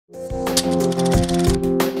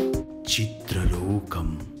చిత్రలోకం.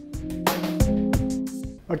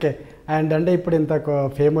 Okay, and అంటే ఇప్పుడు ఇంత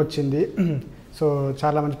ఫేమ్ వచ్చింది, సో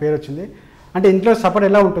చాలా మంచి పేరు వచ్చింది. అంటే ఇంట్లో సపోర్ట్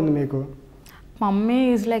ఎలా ఉంటుంది మీకు? మమ్మీ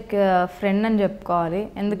ఈజ్ లైక్ ఫ్రెండ్ అని చెప్పుకోవాలి.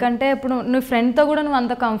 ఎందుకంటే ఇప్పుడు నువ్వు ఫ్రెండ్తో కూడా నువ్వు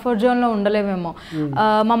అంత కంఫర్ట్ జోన్లో ఉండలేవేమో.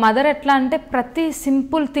 మా మదర్ ఎట్లా అంటే ప్రతి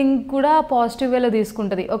సింపుల్ థింగ్ కూడా పాజిటివ్ వేలో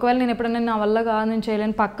తీసుకుంటుంది. ఒకవేళ నేను ఎప్పుడైనా నా వల్ల కాదు, నేను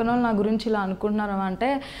చేయలేను, పక్కన వాళ్ళు నా గురించి ఇలా అనుకుంటున్నారు అంటే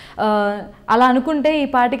అలా అనుకుంటే ఈ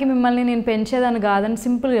పాటికి మిమ్మల్ని నేను పెంచేదాన్ని కాదని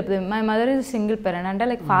సింపుల్గా చెప్తుంది. My mother is single parent, అంటే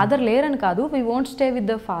లైక్ ఫాదర్ లేరని కాదు, we won't stay with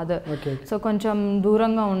the father. So కొంచెం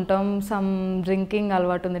దూరంగా ఉంటాం. సమ్ డ్రింకింగ్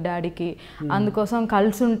అలవాటు ఉంది డాడీకి, అందుకోసం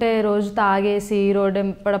కలిసి ఉంటే రోజు తాగేసి రోడ్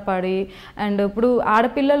వెంపడ పడి, అండ్ ఇప్పుడు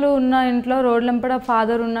ఆడపిల్లలు ఉన్న ఇంట్లో రోడ్ వెంపడ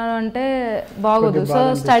ఫాదర్ ఉన్నారు అంటే బాగోదు. సో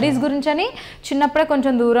స్టడీస్ గురించి అని చిన్నప్పుడే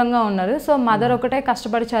కొంచెం దూరంగా ఉన్నారు. సో మదర్ ఒకటే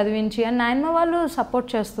కష్టపడి చదివించి అండ్ నాయనమ్మ వాళ్ళు సపోర్ట్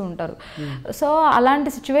చేస్తూ ఉంటారు. సో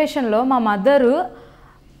అలాంటి సిచ్యువేషన్లో మా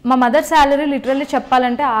మదర్ శాలరీ లిటరల్లీ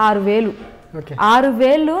చెప్పాలంటే 6,000.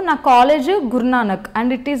 6,000 నా college Guru Nanak,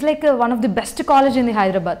 and it is like one of the best college in the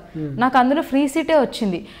Hyderabad. నాకు అందులో ఫ్రీ సీటే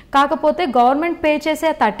వచ్చింది. కాకపోతే గవర్నమెంట్ పే చేసే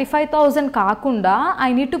 35,000 కాకుండా I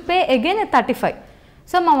need to pay again 35.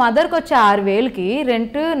 So మా మదర్కి వచ్చే 6,000కి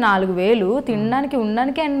రెంట్ 4,000, తినడానికి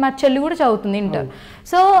ఉండడానికి, అండ్ మా చెల్లి కూడా చదువుతుంది ఇంటర్.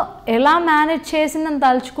 సో ఎలా మేనేజ్ చేసిందని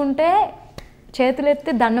తలుచుకుంటే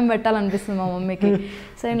చేతులెత్తి దండం పెట్టాలనిపిస్తుంది మా మమ్మీకి.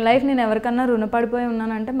 సో ఇన్ లైఫ్ నేను ఎవరికన్నా రుణపడిపోయి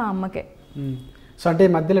ఉన్నానంటే మా అమ్మకే. సో అంటే ఈ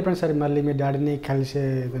మధ్యలో ఎప్పుడైనా సరే మళ్ళీ మీ డాడీని కలిసే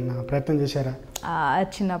ఏదైనా ప్రయత్నం చేశారా?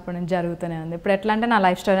 చిన్నప్పటి నుంచి జరుగుతూనే ఉంది. ఇప్పుడు ఎట్లా అంటే నా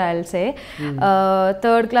లైఫ్ స్టోరీ ఐల్సే,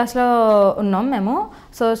 3rd క్లాస్లో ఉన్నాం మేము.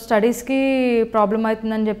 సో స్టడీస్కి ప్రాబ్లం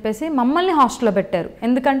అవుతుందని చెప్పేసి మమ్మల్ని హాస్టల్లో పెట్టారు.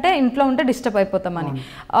 ఎందుకంటే ఇంట్లో ఉంటే డిస్టర్బ్ అయిపోతామని.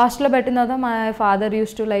 హాస్టల్లో పెట్టిన తర్వాత మా father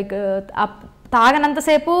use to like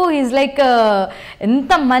తాగనంతసేపు is like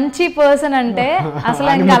ఎంత మంచి పర్సన్ అంటే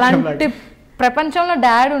అసలు ఇంకా అలాంటి ప్రపంచంలో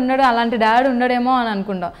డాడ్ ఉండడు, అలాంటి డాడ్ ఉండడేమో అని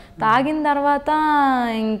అనుకుంటాం. తాగిన తర్వాత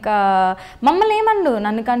ఇంకా మమ్మల్ని ఏమండు,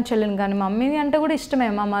 నన్ను కానీ చెల్లిని కానీ. మమ్మీని అంటే కూడా ఇష్టమే,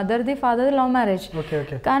 మా మదర్ది ఫాదర్ది లవ్ మ్యారేజ్,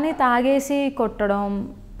 కానీ తాగేసి కొట్టడం.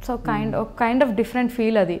 So kind of different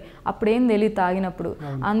feel అది. అప్పుడేం తెలియదు తాగినప్పుడు.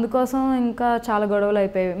 అందుకోసం ఇంకా చాలా గొడవలు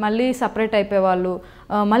అయిపోయాయి. మళ్ళీ సపరేట్ అయిపోయేవాళ్ళు,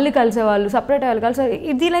 మళ్ళీ కలిసేవాళ్ళు, సపరేట్ అయ్యేవాళ్ళు, కలిసే.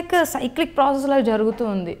 ఇది లైక్ సైక్లిక్ ప్రాసెస్ లాగా జరుగుతూ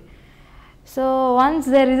ఉంది. So once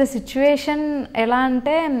there is a situation, ఎలా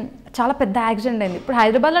అంటే చాలా పెద్ద యాక్సిడెంట్ అయింది. ఇప్పుడు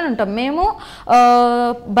హైదరాబాద్లోనే ఉంటాం మేము,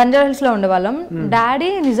 బంజారాహిల్స్లో ఉండేవాళ్ళం. డాడీ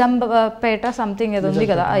నిజాంపేట సంథింగ్ ఏదో ఉంది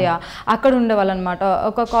కదా, అయ్యా అక్కడ ఉండేవాళ్ళు అనమాట.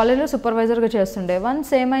 ఒక కాలేజ్లో సూపర్వైజర్గా చేస్తుండే.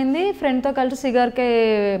 వన్స్ ఏమైంది, ఫ్రెండ్తో కలిసి సిగార్కే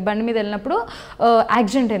బండి మీద వెళ్ళినప్పుడు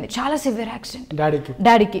యాక్సిడెంట్ అయింది. చాలా సివియర్ యాక్సిడెంట్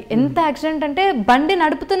డాడీకి. ఎంత యాక్సిడెంట్ అంటే బండి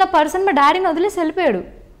నడుపుతున్న పర్సన్ మా డాడీని వదిలేసి వెళ్ళిపోయాడు.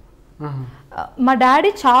 మా డాడీ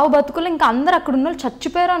చావు బతుకులు ఇంకా అందరు అక్కడ ఉన్న వాళ్ళు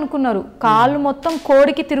చచ్చిపోయారు అనుకున్నారు. కాళ్ళు మొత్తం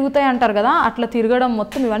కోడికి తిరుగుతాయి అంటారు కదా, అట్లా తిరగడం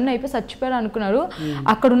మొత్తం ఇవన్నీ అయిపోయి చచ్చిపోయారు అనుకున్నారు.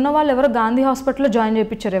 అక్కడ ఉన్న వాళ్ళు ఎవరో గాంధీ హాస్పిటల్లో జాయిన్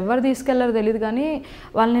చేయించారు. ఎవరు తీసుకెళ్లారో తెలియదు, కానీ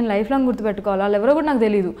వాళ్ళు నేను లైఫ్ లాంగ్ గుర్తుపెట్టుకోవాలి. వాళ్ళు ఎవరో కూడా నాకు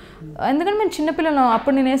తెలియదు, ఎందుకంటే మేము చిన్నపిల్లలు.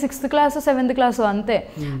 అప్పుడు నేను 6th క్లాస్ 7th క్లాస్ అంతే.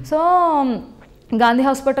 సో గాంధీ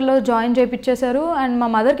హాస్పిటల్లో జాయిన్ చేయించేశారు. అండ్ మా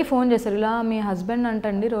మదర్కి ఫోన్ చేశారు, ఇలా మీ హస్బెండ్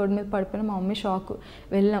అంటండి రోడ్ మీద పడిపోయిన. మా మమ్మీ షాక్.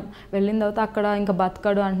 వెళ్ళిన తర్వాత అక్కడ ఇంకా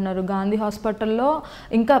బతకడు అంటున్నారు. గాంధీ హాస్పిటల్లో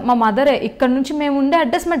ఇంకా మా మదరే, ఇక్కడ నుంచి మేము ఉండే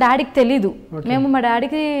అడ్రస్ మా డాడీకి తెలీదు. మేము మా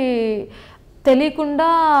డాడీకి తెలియకుండా,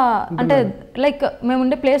 అంటే లైక్ మేము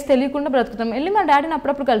ఉండే ప్లేస్ తెలియకుండా బ్రతుకుతాం. వెళ్ళి మా డాడీని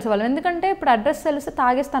అప్పుడప్పుడు కలిసేవాళ్ళం. ఎందుకంటే ఇప్పుడు అడ్రస్ తెలిస్తే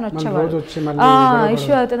తాగేస్తాను వచ్చేవాళ్ళు,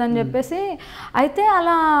 ఇష్యూ అవుతుంది అని చెప్పేసి. అయితే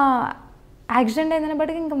అలా యాక్సిడెంట్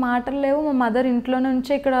అయినప్పటికీ ఇంకా మాటలు లేవు. మా మదర్ ఇంట్లో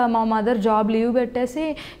నుంచి ఇక్కడ మా మదర్ జాబ్ లీవ్ పెట్టేసి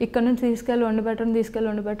ఇక్కడ నుంచి తీసుకెళ్ళి వండి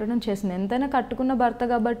పెట్టడం చేసింది. ఎంతైనా కట్టుకున్న భర్త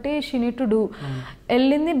కాబట్టి షీ నీడ్ టు డూ.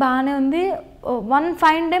 వెళ్ళింది, బాగానే ఉంది. వన్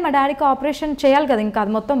ఫైన్ డే మా డాడీకి ఆపరేషన్ చేయాలి కదా, ఇంకా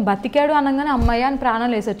అది మొత్తం బతికాడు అనగానే అమ్మయ్య అని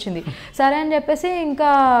ప్రాణాలు వేసి వచ్చింది. సరే అని చెప్పేసి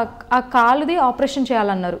ఇంకా ఆ కాలుది ఆపరేషన్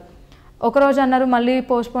చేయాలన్నారు. ఒకరోజు అన్నారు, మళ్ళీ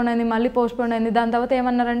పోస్ట్పోన్ అయింది. దాని తర్వాత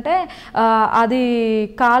ఏమన్నారంటే అది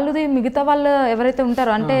కాలుది మిగతా వాళ్ళు ఎవరైతే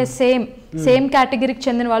ఉంటారో, అంటే సేమ్ కేటగిరీకి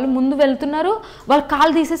చెందిన వాళ్ళు ముందు వెళ్తున్నారు, వాళ్ళు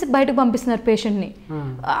కాలు తీసేసి బయటకు పంపిస్తున్నారు పేషెంట్ని.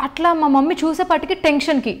 అట్లా మా మమ్మీ చూసేపటికి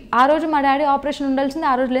టెన్షన్కి, ఆ రోజు మా డాడీ ఆపరేషన్ ఉండాల్సింది,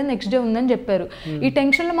 ఆ రోజు లేదు నెక్స్ట్ డే ఉందని చెప్పారు. ఈ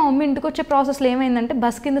టెన్షన్లో మా మమ్మీ ఇంటికి వచ్చే ప్రాసెస్లో ఏమైందంటే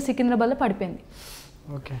బస్ కింద సికింద్రాబాద్లో పడిపోయింది.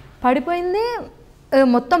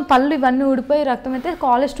 మొత్తం పళ్ళు ఇవన్నీ ఊడిపోయి రక్తం అయితే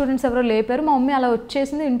కాలేజ్ స్టూడెంట్స్ ఎవరో లేపారు. మా మమ్మీ అలా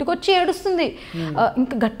వచ్చేసింది, ఇంటికి వచ్చి ఏడుస్తుంది.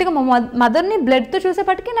 ఇంకా గట్టిగా మా మదర్ని బ్లడ్తో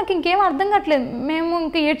చూసేపటికి నాకు ఇంకేం అర్థం కావట్లేదు. మేము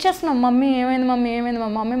ఇంకా ఏడ్చేస్తున్నాం, మమ్మీ ఏమైంది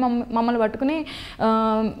మమ్మీ మమ్మల్ని పట్టుకుని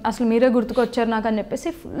అసలు మీరే గుర్తుకొచ్చారు నాకు అని చెప్పేసి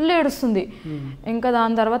ఫుల్ ఏడుస్తుంది. ఇంకా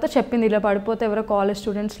దాని తర్వాత చెప్పింది, ఇలా పడిపోతే ఎవరో కాలేజ్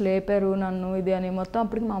స్టూడెంట్స్ లేపారు నన్ను ఇది అని. మొత్తం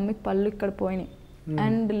అప్పటికి మా మమ్మీకి పళ్ళు ఇక్కడ పోయినాయి.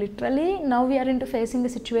 And literally now we are in to facing the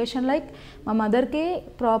situation like మా మదర్కి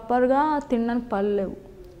ప్రాపర్గా తినడానికి పళ్ళు లేవు.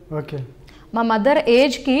 మా మదర్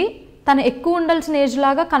ఏజ్కి తను ఎక్కువ ఉండాల్సిన ఏజ్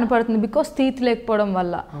లాగా కనపడుతుంది, బికాస్ టీత్ లేకపోవడం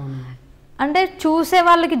వల్ల. అంటే చూసే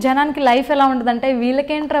వాళ్ళకి జనానికి లైఫ్ ఎలా ఉంటుంది అంటే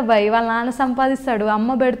వీళ్ళకేంట్రా భయ్ వాళ్ళ నాన్న సంపాదిస్తాడు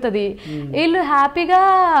అమ్మ పెడుతుంది వీళ్ళు హ్యాపీగా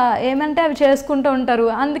ఏమంటే అవి చేసుకుంటూ ఉంటారు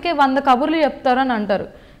అందుకే 100 కబుర్లు చెప్తారు అని అంటారు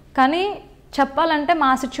కానీ చెప్పాలంటే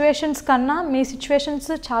మా సిచ్యువేషన్స్ కన్నా మీ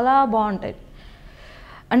సిచ్యువేషన్స్ చాలా బాగుంటాయి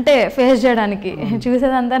అంటే ఫేస్ చేయడానికి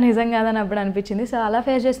చూసేదంతా నిజం కాదని అప్పుడు అనిపించింది సో అలా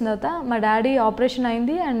ఫేస్ చేసిన తర్వాత మా డాడీ ఆపరేషన్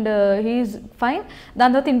అయింది అండ్ హీఈస్ ఫైన్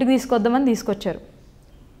దాని తర్వాత ఇంటికి తీసుకొద్దామని తీసుకొచ్చారు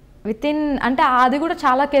వితిన్ అంటే అది కూడా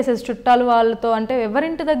చాలా కేసెస్ చుట్టాలు వాళ్ళతో అంటే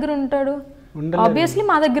ఎవరింటి దగ్గర ఉంటాడు ఆబ్వియస్లీ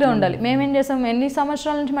మా దగ్గరే ఉండాలి మేమేం చేసాం ఎన్ని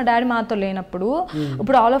సంవత్సరాల నుంచి మా డాడీ మాతో లేనప్పుడు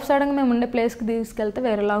ఇప్పుడు ఆల్ ఆఫ్ సడన్గా మేము ఉండే ప్లేస్కి తీసుకెళ్తే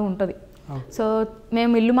వేరేలాగా ఉంటుంది సో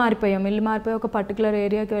మేము ఇల్లు మారిపోయి ఒక పర్టికులర్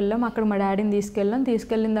ఏరియాకి వెళ్ళాం అక్కడ మా డాడీని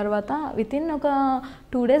తీసుకెళ్ళిన తర్వాత వితిన్ ఒక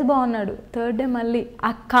 2 days బాగున్నాడు 3rd day మళ్ళీ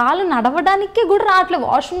ఆ కాలు నడవడానికి కూడా రావట్లేదు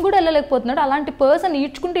వాష్రూమ్ కూడా వెళ్ళలేకపోతున్నాడు అలాంటి పర్సన్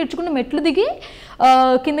ఈడ్చుకుంటూ మెట్లు దిగి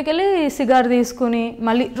కిందకెళ్ళి సిగార్ తీసుకుని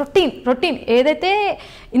మళ్ళీ రొటీన్ ఏదైతే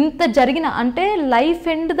ఇంత జరిగిన అంటే లైఫ్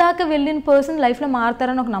ఎండ్ దాకా వెళ్ళిన పర్సన్ లైఫ్లో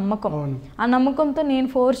మారుతారని ఒక నమ్మకం ఆ నమ్మకంతో నేను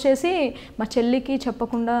ఫోర్స్ చేసి మా చెల్లికి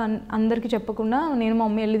చెప్పకుండా అందరికీ చెప్పకుండా నేను మా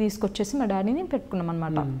మమ్మీ వెళ్ళి తీసుకొచ్చేసి మా డాడీని పెట్టుకున్నాం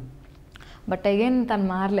అనమాట బట్ అగైన్ తను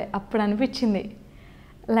మారలే అప్పుడు అనిపించింది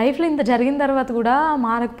లైఫ్లో ఇంత జరిగిన తర్వాత కూడా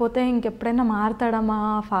మారకపోతే ఇంకెప్పుడైనా మారుతాడా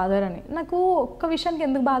మా ఫాదర్ అని నాకు ఒక్క విషయానికి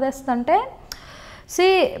ఎందుకు బాధేస్తుంది అంటే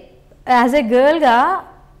యాజ్ ఏ గర్ల్గా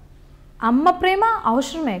అమ్మ ప్రేమ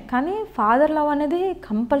అవసరమే కానీ ఫాదర్ లవ్ అనేది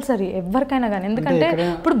కంపల్సరీ ఎవరికైనా కానీ ఎందుకంటే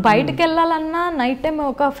ఇప్పుడు బయటకు వెళ్ళాలన్నా నైట్ టైం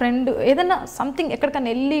ఒక ఫ్రెండ్ ఏదైనా సంథింగ్ ఎక్కడికైనా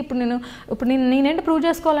వెళ్ళి ఇప్పుడు నేనేంటి ప్రూవ్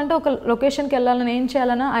చేసుకోవాలంటే ఒక లొకేషన్కి వెళ్ళాలని ఏం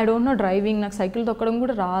చేయాలన్నా ఐ డోంట్ నో డ్రైవింగ్ నాకు సైకిల్ తొక్కడం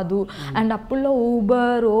కూడా రాదు అండ్ అప్పుల్లో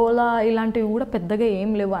ఊబర్ ఓలా ఇలాంటివి కూడా పెద్దగా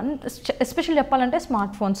ఏం లేవు ఎస్పెషల్ చెప్పాలంటే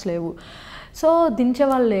స్మార్ట్ ఫోన్స్ లేవు సో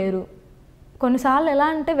దించేవాళ్ళు లేరు కొన్నిసార్లు ఎలా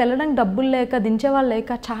అంటే వెళ్ళడానికి డబ్బులు లేక దించేవాళ్ళు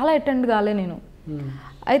లేక చాలా అటెండ్ కాలే నేను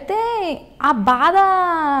అయితే ఆ బాధ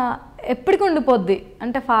ఎప్పటికి ఉండిపోద్ది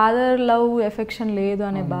అంటే ఫాదర్ లవ్ ఎఫెక్షన్ లేదు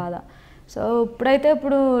అనే బాధ సో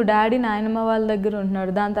ఇప్పుడు డాడీ నాయనమ్మ వాళ్ళ దగ్గర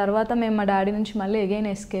ఉంటున్నాడు దాని తర్వాత మేము మా డాడీ నుంచి మళ్ళీ అగైన్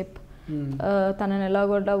ఎస్కేప్ తనని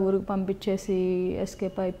ఎలాగోట్లా ఊరికి పంపించేసి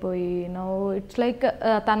ఎస్కేప్ అయిపోయి నో ఇట్స్ లైక్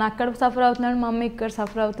తను అక్కడ సఫర్ అవుతున్నాడు మమ్మీ ఇక్కడ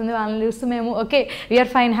సఫర్ అవుతుంది వాళ్ళని చూస్తూ మేము ఓకే వీఆర్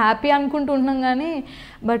ఫైన్ హ్యాపీ అనుకుంటూ ఉంటున్నాం కానీ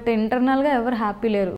బట్ ఇంటర్నల్గా ఎవరు హ్యాపీ లేరు